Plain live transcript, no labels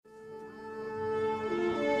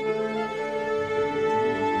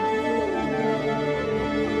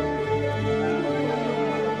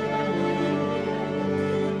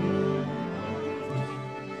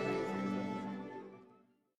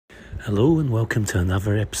welcome to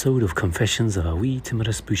another episode of Confessions of a Wee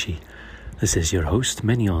Timorous Bushy. This is your host,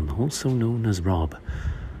 Menion, also known as Rob.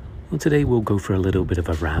 Well, today we'll go for a little bit of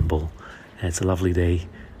a ramble. It's a lovely day,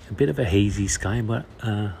 a bit of a hazy sky, but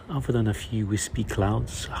other than a few wispy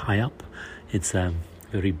clouds high up, it's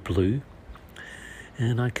very blue.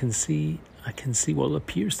 And I can see what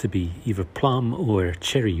appears to be either plum or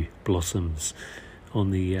cherry blossoms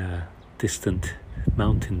on the distant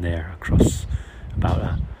mountain there across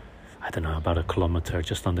about a kilometre,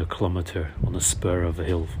 just under a kilometre on the spur of a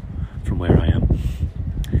hill from where I am.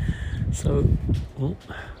 So,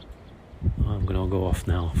 I'm going to go off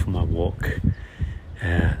now for my walk.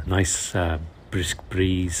 Nice brisk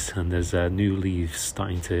breeze, and there's new leaves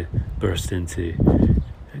starting to burst into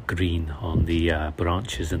green on the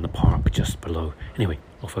branches in the park just below. Anyway,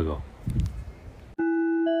 off I go.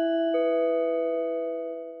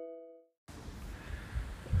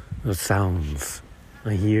 The sounds.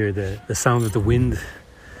 I hear the sound of the wind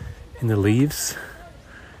in the leaves.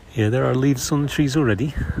 Yeah, there are leaves on the trees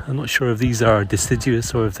already. I'm not sure if these are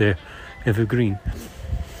deciduous or if they're evergreen.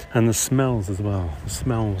 And the smells as well. The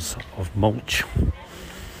smells of mulch.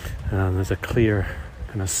 There's a clear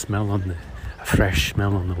kind of smell a fresh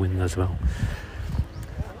smell on the wind as well.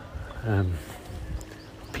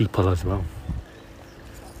 People as well.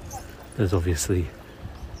 There's obviously,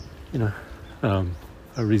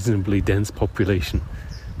 a reasonably dense population,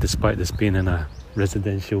 despite this being in a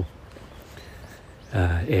residential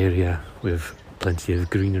area with plenty of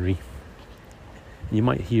greenery. You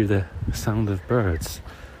might hear the sound of birds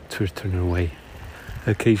twittering away.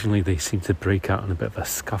 Occasionally they seem to break out in a bit of a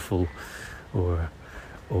scuffle or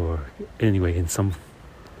anyway in some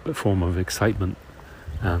form of excitement.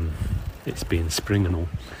 It's being spring and all.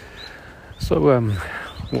 So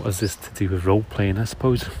what has this to do with role playing? I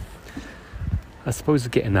suppose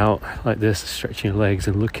getting out like this, stretching your legs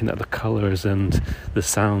and looking at the colours and the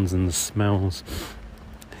sounds and the smells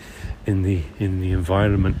in the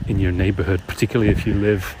environment in your neighbourhood, particularly if you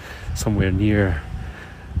live somewhere near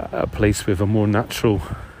a place with a more natural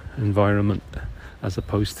environment as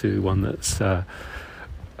opposed to one that's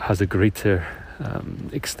has a greater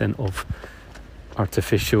extent of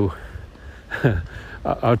artificial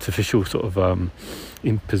sort of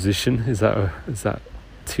imposition. Is that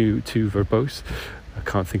too verbose? I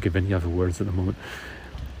can't think of any other words at the moment.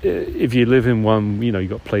 If you live in one, you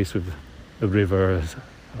got a place with a river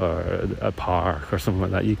or a park or something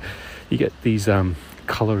like that, you get these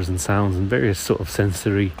colours and sounds and various sort of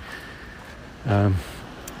sensory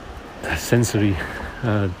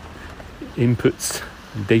inputs,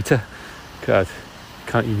 data. God,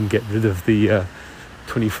 can't even get rid of the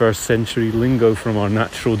 21st century lingo from our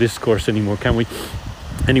natural discourse anymore, can we?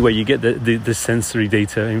 Anyway, you get the sensory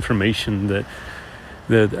data information that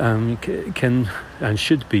can and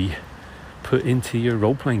should be put into your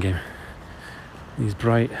role-playing game. These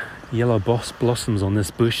bright yellow blossoms on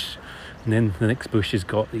this bush, and then the next bush has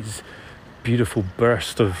got these beautiful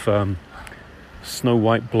burst of snow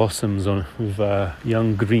white blossoms with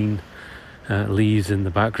young green leaves in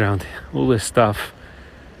the background. All this stuff,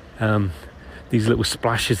 these little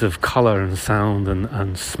splashes of colour and sound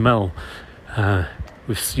and smell,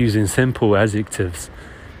 with using simple adjectives,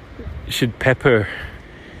 should pepper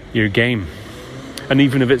your game. And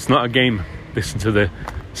even if it's not a game, listen to the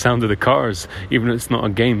sound of the cars. Even if it's not a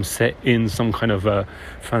game set in some kind of a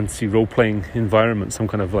fancy role-playing environment, some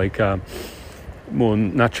kind of like more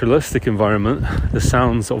naturalistic environment, the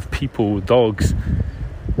sounds of people, dogs,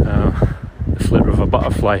 the flitter of a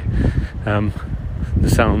butterfly, the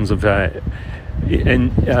sounds of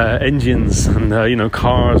engines and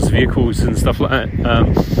cars, vehicles and stuff like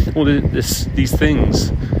that. All these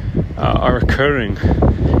things are occurring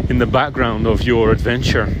in the background of your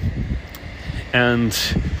adventure, and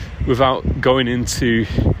without going into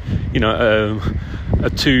a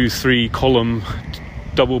 2-3 column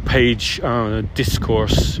double page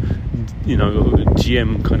discourse,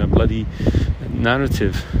 GM kind of bloody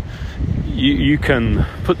narrative, you can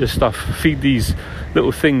put this stuff, feed these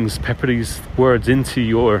little things, pepper these words into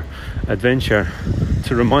your adventure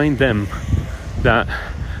to remind them that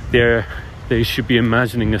they should be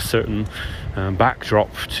imagining a certain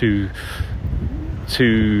backdrop to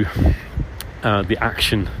the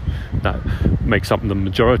action that makes up the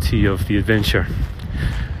majority of the adventure.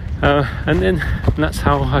 And that's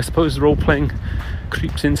how I suppose role-playing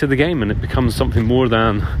creeps into the game, and it becomes something more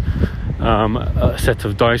than a set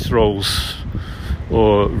of dice rolls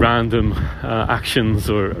or random actions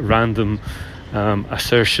or random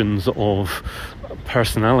assertions of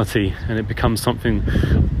personality, and it becomes something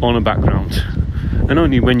on a background. And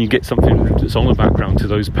only when you get something that's on the background to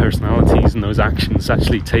those personalities and those actions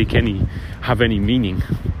actually have any meaning.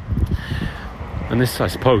 And this, I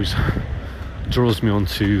suppose, draws me on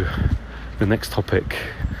to the next topic,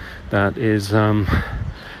 that is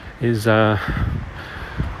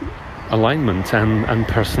alignment and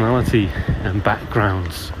personality and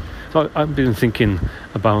backgrounds. So I've been thinking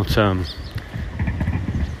about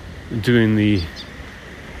doing the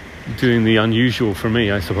unusual for me,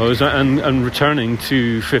 I suppose, and returning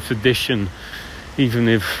to 5th edition, even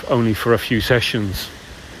if only for a few sessions.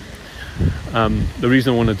 The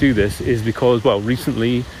reason I want to do this is because, well,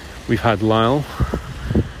 recently we've had Lyle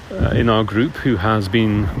in our group, who has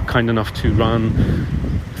been kind enough to run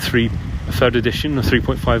 3rd edition, a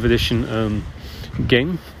 3.5 edition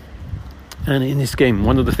game. And in this game,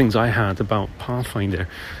 one of the things I had about Pathfinder,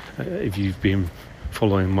 if you've been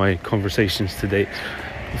following my conversations today,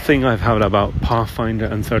 the thing I've had about Pathfinder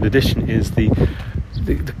and 3rd edition is the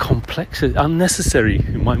complexity, unnecessary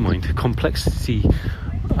in my mind, complexity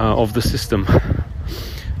of the system.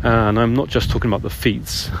 And I'm not just talking about the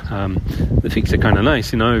feats. The feats are kind of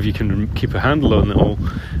nice, if you can keep a handle on it all.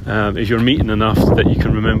 If you're meeting enough that you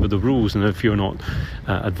can remember the rules, and if you're not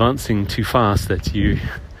advancing too fast that you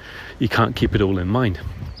can't keep it all in mind.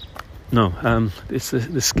 No, it's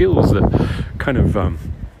the skills that kind of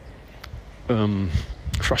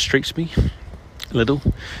frustrates me a little.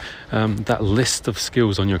 That list of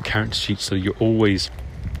skills on your character sheet, so you're always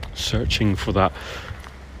searching for that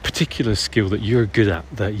particular skill that you're good at,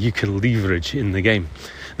 that you can leverage in the game.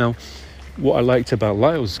 Now, what I liked about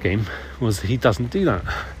Lyle's game was that he doesn't do that.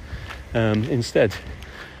 Instead,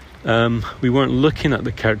 we weren't looking at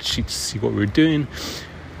the character sheet to see what we were doing.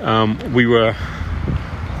 We were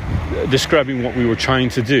describing what we were trying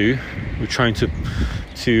to do. We were trying to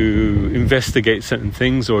investigate certain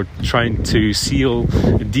things, or trying to seal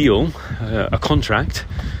a deal, a contract,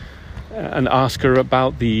 and ask her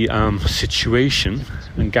about the situation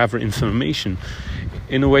and gather information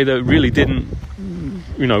in a way that really didn't,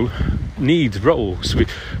 need roles.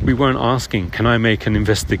 We weren't asking, can I make an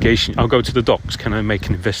investigation? I'll go to the docks. Can I make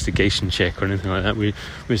an investigation check or anything like that? We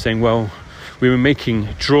were saying, well, we were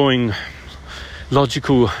drawing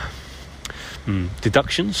logical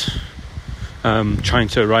deductions, trying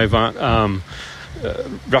to arrive at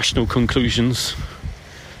rational conclusions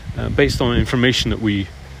based on information that we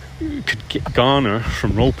could garner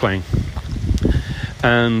from role-playing.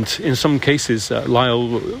 And in some cases,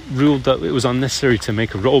 Lyle ruled that it was unnecessary to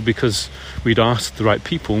make a roll because we'd asked the right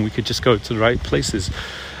people and we could just go to the right places.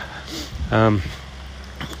 For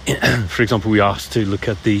example, we asked to look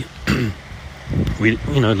at the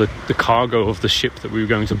cargo of the ship that we were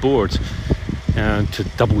going to board, to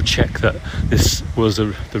double check that this was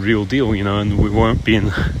the real deal, and we weren't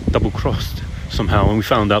being double crossed somehow. And we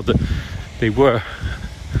found out that they were,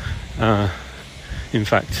 in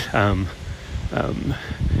fact,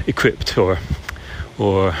 equipped or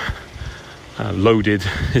loaded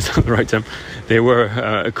is that the right term. They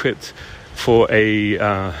were equipped for a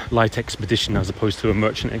light expedition as opposed to a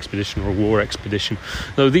merchant expedition or a war expedition.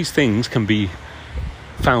 So these things can be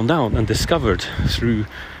found out and discovered through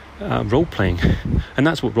role-playing, and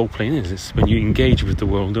that's what role-playing is. It's when you engage with the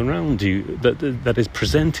world around you that is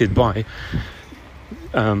presented by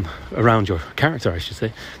around your character, I should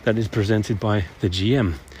say, that is presented by the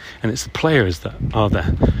GM. And it's the players that are the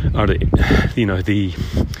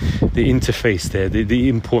interface there. The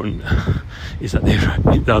important is that they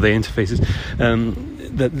are the interfaces.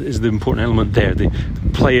 That is the important element there. The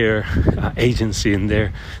player agency and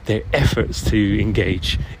their efforts to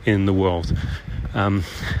engage in the world.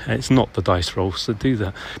 It's not the dice rolls that do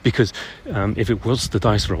that, because if it was the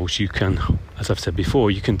dice rolls, you can, as I've said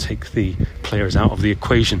before, you can take the players out of the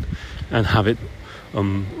equation and have it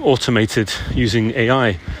automated using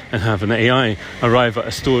AI, and have an AI arrive at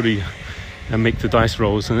a story and make the dice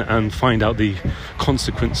rolls and find out the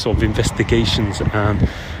consequence of investigations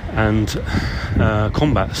and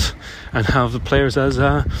combats, and have the players as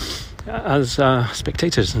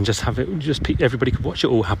spectators, and just have it. Everybody could watch it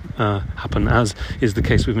all happen, as is the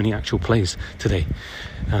case with many actual plays today,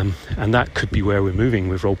 and that could be where we're moving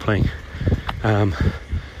with role playing,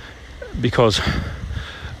 because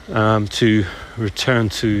to return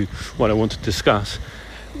to what I want to discuss,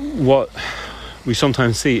 what we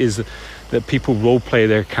sometimes see is that people role play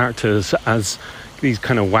their characters as these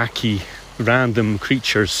kind of wacky, random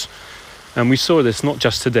creatures, and we saw this not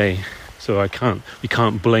just today. So we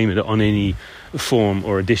can't blame it on any form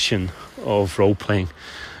or edition of role playing.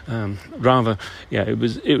 Rather, it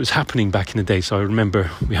was happening back in the day. So I remember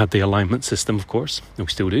we had the alignment system, of course, and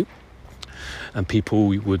we still do. And people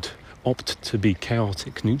would opt to be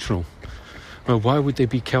chaotic neutral. Well, why would they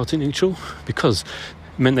be chaotic neutral? Because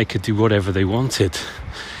it meant they could do whatever they wanted.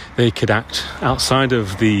 They could act outside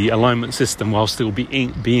of the alignment system while still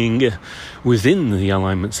being within the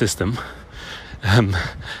alignment system. And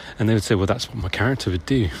they would say, well, that's what my character would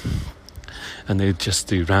do. And they would just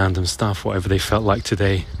do random stuff, whatever they felt like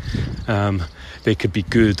today. They could be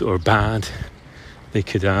good or bad. They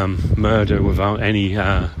could murder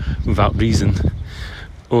without reason,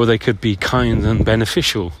 or they could be kind and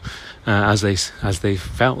beneficial, as they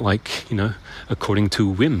felt like, according to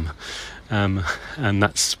whim. And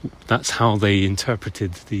that's how they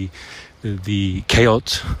interpreted the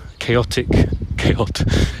chaotic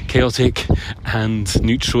and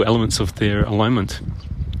neutral elements of their alignment.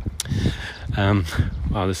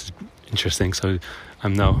 Wow, this is interesting. So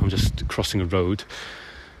I'm just crossing a road.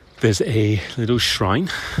 There's a little shrine.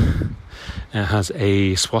 It has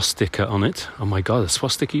a swastika on it. Oh my God, a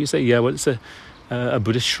swastika, you say? Yeah, well, it's a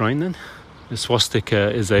Buddhist shrine then. The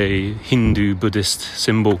swastika is a Hindu Buddhist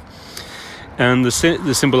symbol. And the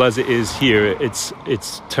symbol as it is here, it's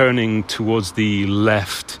turning towards the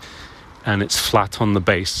left, and it's flat on the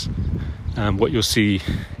base. What you'll see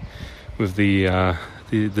with the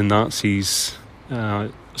Nazis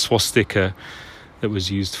swastika that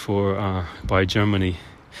was used by Germany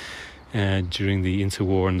during the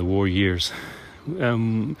interwar and the war years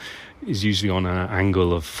is usually on an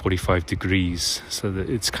angle of 45 degrees, so that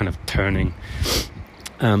it's kind of turning.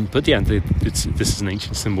 But yeah, this is an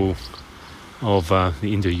ancient symbol of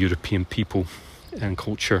the Indo-European people and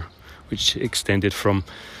culture, which extended from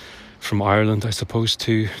Ireland, I suppose,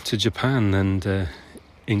 to Japan, and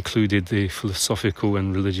included the philosophical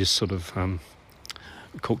and religious sort of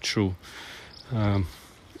cultural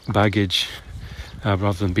baggage,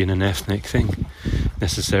 rather than being an ethnic thing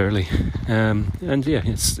necessarily. And yeah,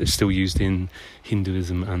 it's still used in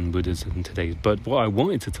Hinduism and Buddhism today. But what I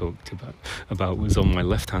wanted to talk about was on my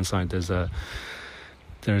left-hand side. There's a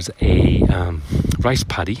rice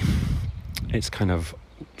paddy. It's kind of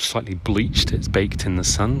slightly bleached. It's baked in the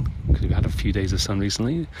sun because we've had a few days of sun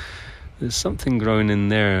recently. There's something growing in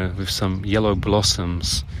there with some yellow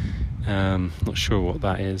blossoms. Not sure what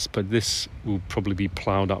that is, but this will probably be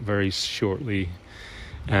ploughed up very shortly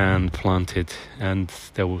and planted, and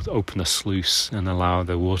they will open a sluice and allow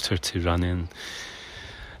the water to run in.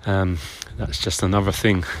 That's just another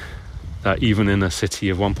thing that even in a city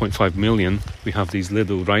of 1.5 million, we have these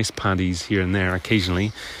little rice paddies here and there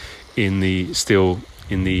occasionally on the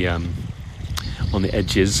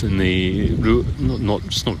edges, in the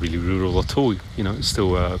it's not really rural at all, it's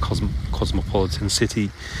still a cosmopolitan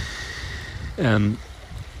city.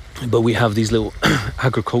 But we have these little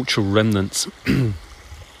agricultural remnants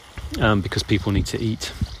because people need to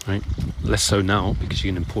eat, right? Less so now because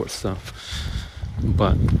you can import stuff.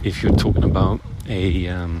 But if you're talking about a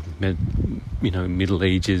Middle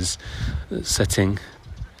Ages setting,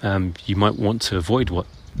 you might want to avoid what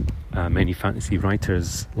many fantasy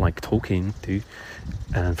writers like Tolkien do,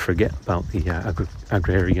 and forget about the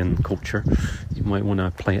agrarian culture. You might want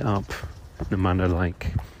to play it up in a manner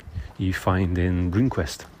like you find in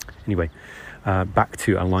RuneQuest. Anyway, back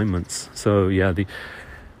to alignments. So yeah,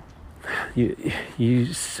 you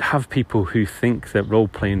have people who think that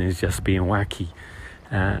role-playing is just being wacky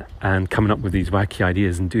and coming up with these wacky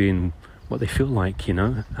ideas and doing what they feel like,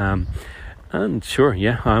 and sure,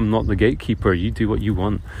 yeah, I'm not the gatekeeper. You do what you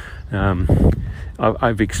want.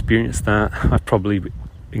 I've experienced that. I've probably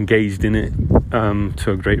engaged in it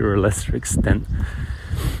to a greater or lesser extent.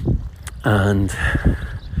 And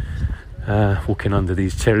walking under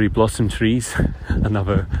these cherry blossom trees,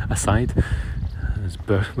 another aside, there's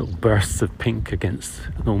little bursts of pink against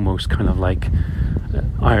almost kind of like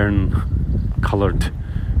iron coloured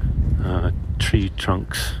tree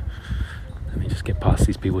trunks. Let me just get past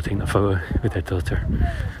these people taking a photo with their daughter.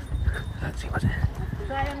 Let's see what.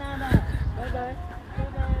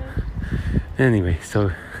 Anyway,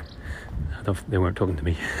 so they weren't talking to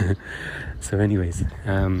me. So anyways,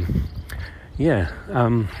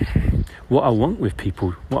 what I want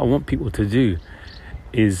people to do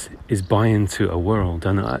is buy into a world.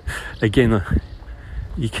 And again,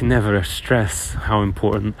 you can never stress how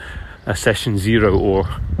important a session 0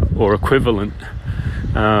 or equivalent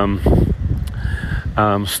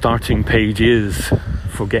starting page is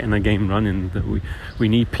for getting a game running. That we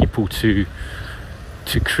need people to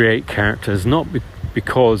create characters, not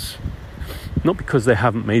because they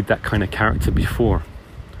haven't made that kind of character before,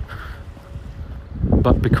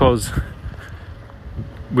 but because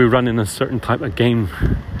we're running a certain type of game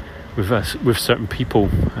with certain people,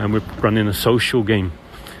 and we're running a social game,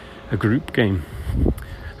 a group game,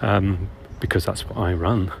 because that's what I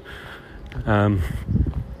run.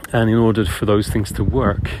 And in order for those things to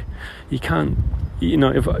work, you can't,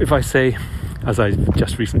 if I say, as I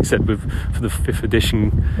just recently said, for the 5th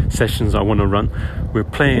edition sessions I want to run, we're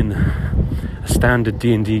playing a standard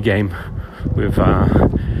D&D game with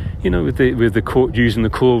the core, using the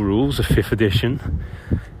core rules of 5th edition,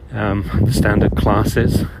 the standard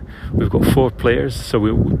classes. We've got 4 players, so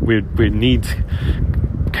we need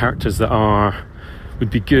characters that would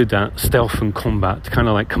be good at stealth and combat, kind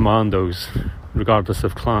of like commandos, regardless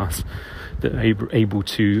of class, that are able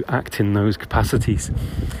to act in those capacities,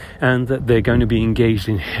 and that they're going to be engaged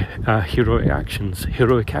in heroic actions. They're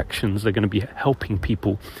going to be helping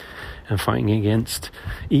people and fighting against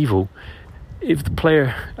evil. If the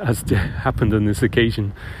player, as happened on this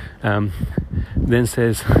occasion, then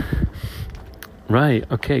says, right,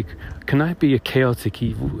 okay, can I be a chaotic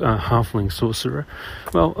evil halfling sorcerer?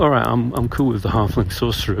 Well, all right, I'm cool with the halfling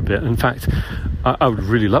sorcerer bit. In fact, I would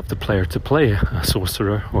really love the player to play a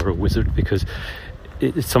sorcerer or a wizard, because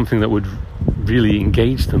it's something that would really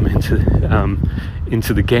engage them into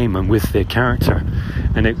the game and with their character,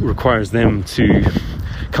 and it requires them to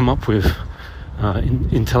come up with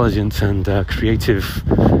intelligent and creative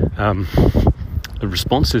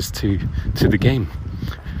responses to the game.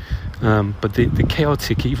 But the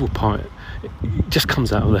chaotic evil part just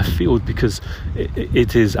comes out of left field, because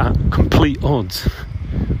it is at complete odds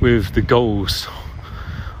with the goals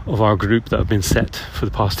of our group that have been set for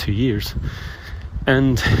the past 2 years,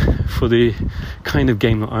 and for the kind of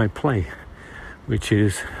game that I play, which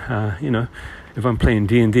is, if I'm playing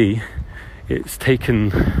D&D, it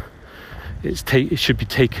should be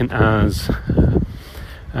taken as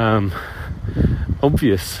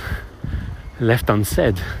obvious, left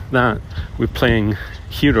unsaid, that we're playing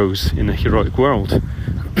heroes in a heroic world,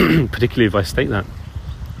 particularly if I state that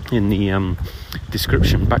in the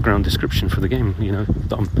background description for the game,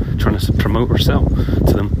 that I'm trying to promote or sell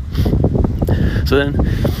to them. So then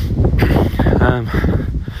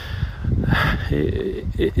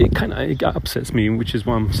it upsets me, which is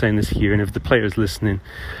why I'm saying this here. And if the player's listening,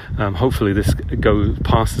 hopefully this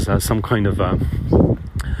passes as some kind of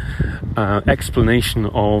explanation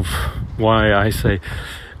of why I say,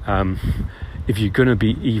 if you're going to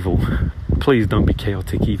be evil, please don't be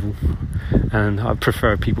chaotic evil. And I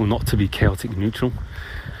prefer people not to be chaotic neutral.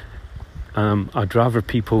 I'd rather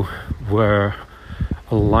people were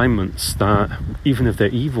alignments that, even if they're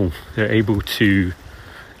evil, they're able to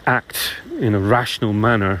act in a rational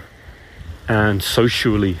manner and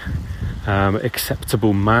socially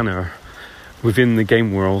acceptable manner within the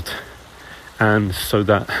game world, and so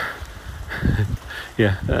that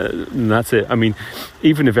that's it. I mean,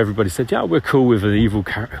 even if everybody said, yeah, we're cool with an evil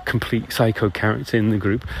complete psycho character in the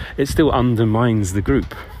group, it still undermines the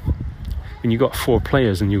group. When you've got 4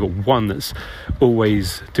 players and you've got one that's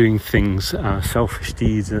always doing things, selfish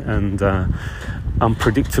deeds and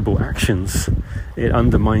unpredictable actions, it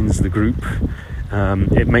undermines the group.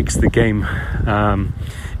 It makes the game,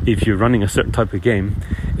 if you're running a certain type of game,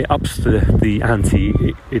 it ups the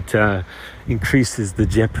ante. It increases the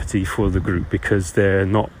jeopardy for the group, because they're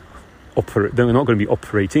not going to be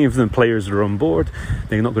operating. If the players are on board,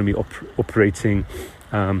 they're not going to be operating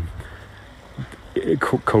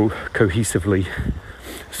cohesively.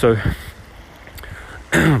 So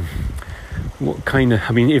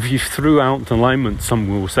if you threw out alignment, some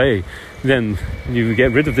will say, then you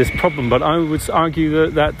get rid of this problem. But I would argue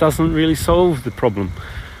that doesn't really solve the problem,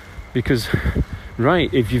 because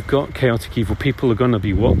if you've got chaotic evil, people are going to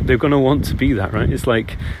be they're going to want to be that, right? It's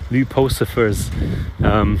like Lou Pulsifer's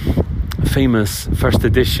famous 1st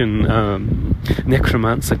edition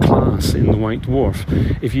necromancer class in the White Dwarf.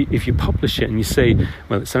 If you publish it and you say,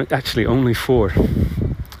 well, it's actually only 4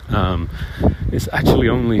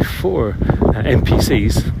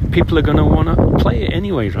 NPCs, people are going to want to play it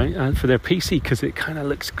anyway, right? For their PC, because it kind of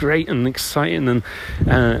looks great and exciting,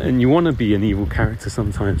 and you want to be an evil character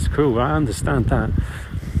sometimes. Cool, I understand that.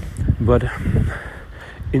 But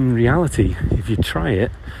in reality, if you try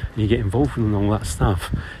it and you get involved in all that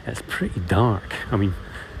stuff, it's pretty dark. I mean,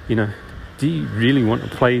 do you really want to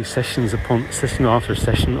play session after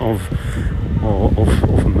session of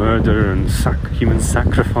murder and human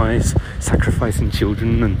sacrificing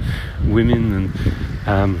children and women,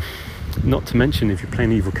 and not to mention, if you're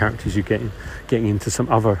playing evil characters, you're getting into some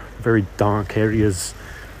other very dark areas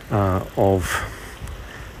of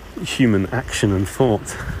human action and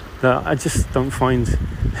thought that I just don't find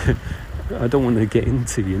I don't want to get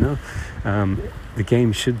into. The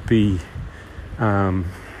game should be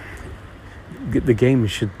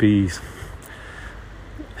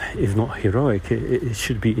if not heroic, it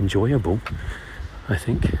should be enjoyable, I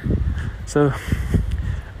think. So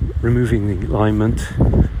removing the alignment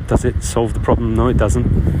Does it solve the problem? No, it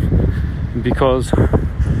doesn't, because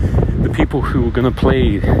the people who are going to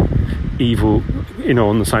play evil,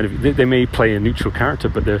 on the side of it, they may play a neutral character,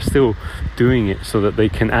 but they're still doing it so that they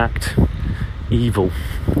can act evil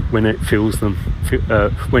when it feels them,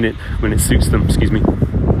 when it suits them. Excuse me.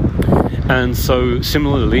 And so,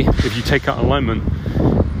 similarly, if you take out alignment,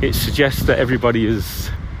 it suggests that everybody is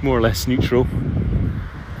more or less neutral.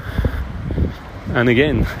 And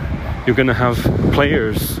again, you're going to have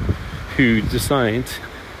players who decide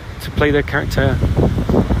to play their character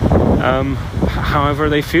however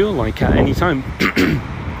they feel like at any time.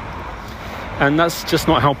 And that's just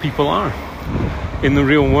not how people are. In the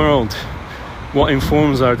real world, what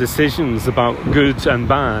informs our decisions about good and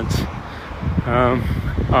bad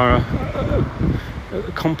are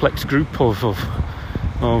a complex group of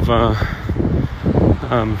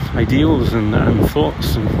ideals and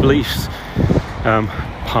thoughts and beliefs,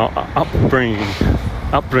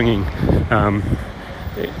 upbringing,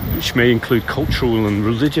 which may include cultural and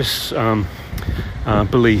religious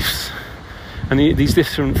beliefs, and these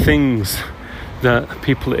different things that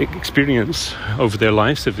people experience over their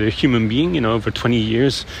lives. If they're a human being, over 20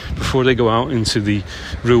 years before they go out into the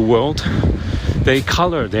real world, they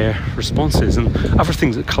colour their responses, and other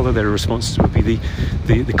things that colour their responses would be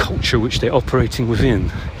the culture which they're operating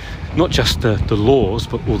within. Not just the laws,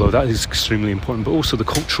 but although that is extremely important, but also the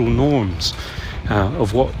cultural norms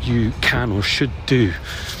of what you can or should do.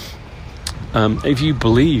 If you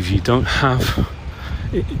believe you don't have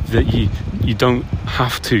that you don't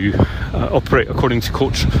have to operate according to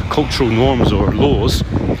cultural norms or laws,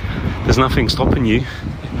 there's nothing stopping you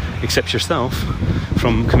except yourself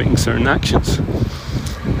from committing certain actions.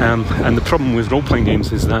 And the problem with role-playing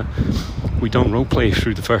games is that we don't role-play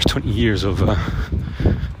through the first 20 years of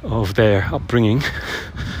their upbringing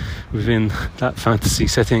within that fantasy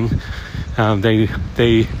setting.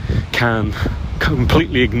 They can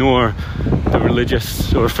completely ignore the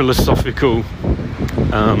religious or philosophical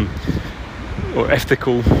or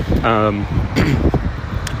ethical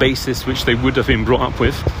basis which they would have been brought up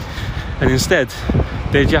with, and instead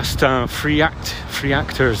they're just free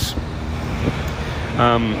actors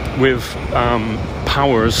with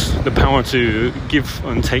powers, the power to give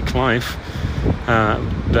and take life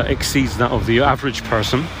that exceeds that of the average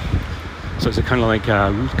person. So it's a kind of like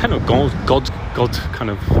kind of God kind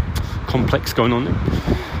of complex going on there.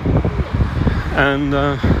 And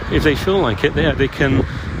if they feel like it, they can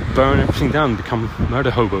burn everything down, become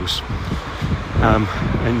murder hobos.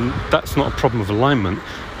 And that's not a problem of alignment.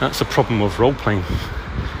 That's a problem of role-playing.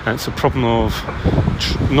 That's a problem of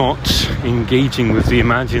not engaging with the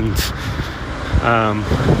imagined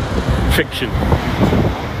fiction.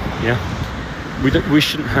 Yeah, we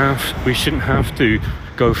shouldn't have to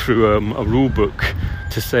go through a rule book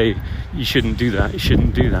to say you shouldn't do that, you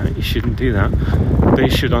shouldn't do that, you shouldn't do that. They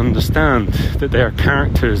should understand that their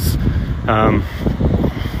characters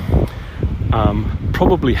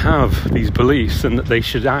probably have these beliefs and that they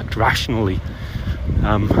should act rationally.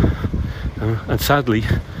 And sadly,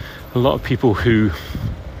 a lot of people who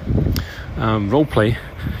roleplay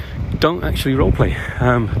don't actually roleplay.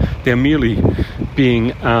 They're merely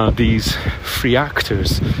being these free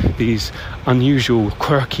actors, these unusual,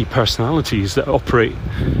 quirky personalities that operate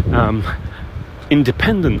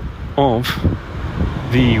independent of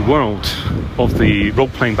the world of the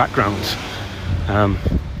role-playing background. And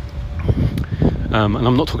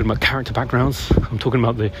I'm not talking about character backgrounds, I'm talking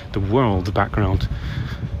about the world background.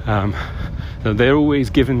 They're always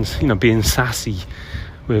given, being sassy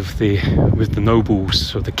with the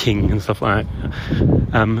nobles or the king and stuff like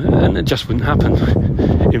that, and it just wouldn't happen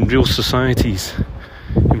in real societies.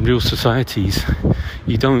 In real societies,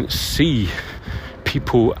 you don't see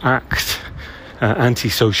people act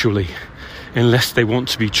antisocially unless they want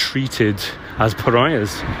to be treated as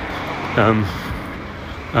pariahs.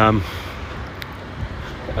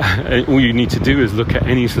 All you need to do is look at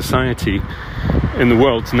any society in the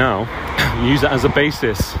world now and use that as a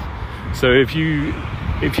basis. So if you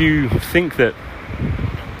think that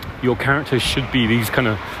your characters should be these kind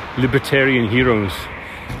of libertarian heroes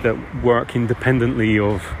that work independently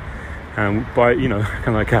of by kind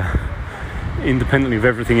of like independently of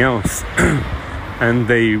everything else, and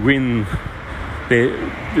they win,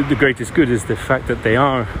 the greatest good is the fact that they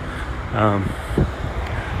are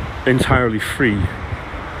entirely free,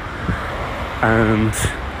 and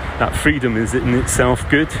that freedom is in itself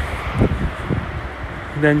good,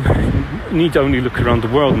 then you need only look around the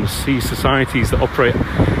world and see societies that operate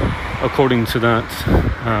according to that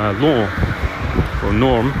law or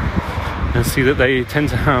norm, and see that they tend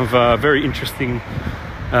to have very interesting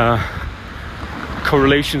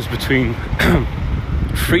correlations between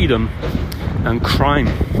freedom and crime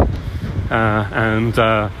and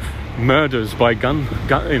murders by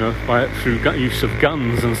through use of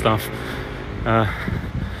guns and stuff.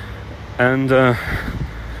 And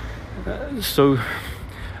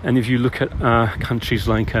if you look at countries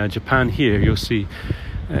like Japan here, you'll see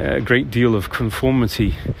a great deal of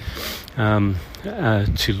conformity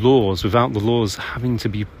to laws, without the laws having to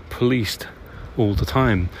be policed all the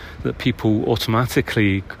time, that people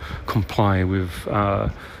automatically comply with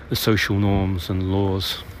the social norms and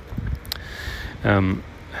laws. And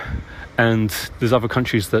there's other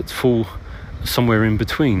countries that fall somewhere in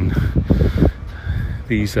between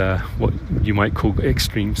these what you might call two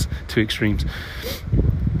extremes.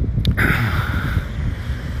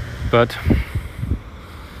 But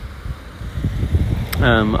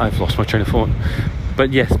I've lost my train of thought.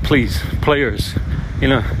 But yes, please, players,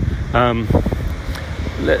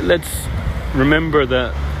 let's remember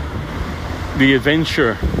that the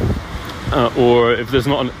adventure, or if there's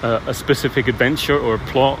not a specific adventure or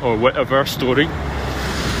plot or whatever story,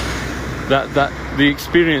 that the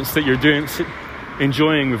experience that you're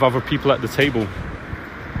enjoying with other people at the table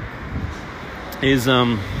is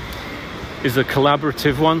a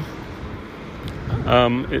collaborative one,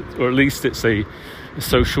 or at least it's a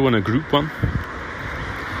social and a group one.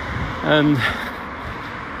 And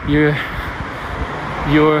you're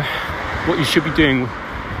what you should be doing,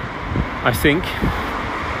 I think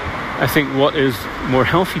what is more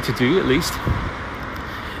healthy to do, at least,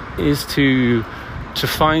 is to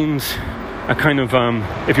find a kind of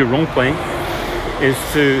if you're role playing, is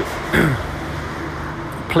to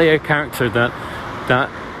play a character that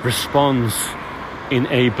responds in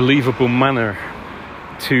a believable manner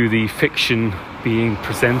to the fiction being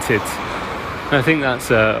presented. And I think that's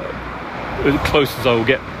as close as I will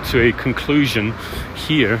get to a conclusion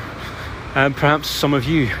here. Perhaps some of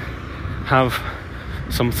you have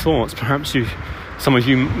some thoughts. Perhaps some of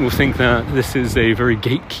you will think that this is a very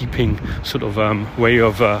gatekeeping sort of way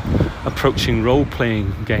of approaching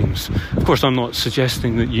role-playing games. Of course, I'm not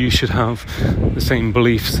suggesting that you should have the same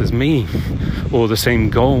beliefs as me or the same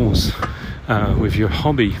goals with your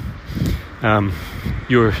hobby.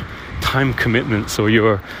 Your time commitments or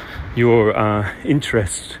your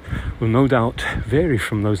interests will no doubt vary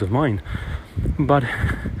from those of mine. But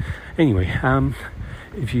anyway,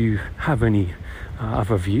 if you have any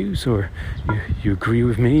other views, or you agree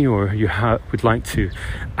with me, or you would like to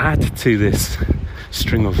add to this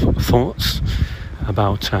string of thoughts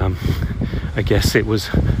about, I guess it was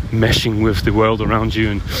meshing with the world around you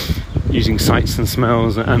and using sights and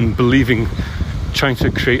smells and trying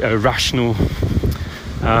to create a rational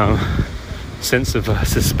sense of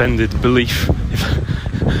suspended belief,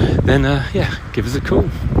 then give us a call.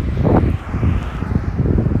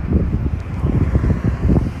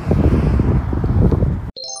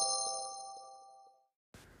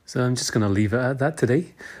 So I'm just going to leave it at that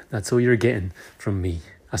today. That's all you're getting from me.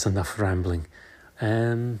 That's enough rambling.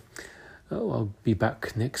 I'll be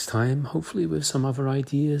back next time, hopefully with some other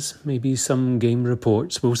ideas, maybe some game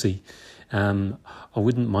reports. We'll see. I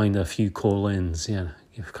wouldn't mind a few call-ins,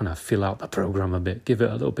 kind of fill out the program a bit, give it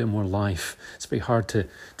a little bit more life. It's very hard to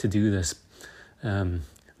do this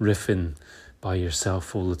riffing by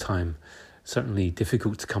yourself all the time. Certainly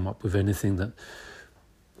difficult to come up with anything that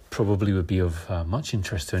probably would be of much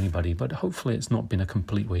interest to anybody, but hopefully it's not been a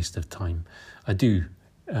complete waste of time. I do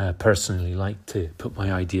personally like to put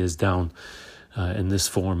my ideas down in this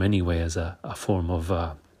form anyway, as a form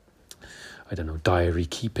of diary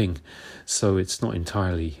keeping, so it's not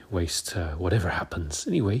entirely waste whatever happens.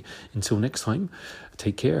 Anyway, until next time,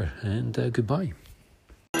 take care and goodbye.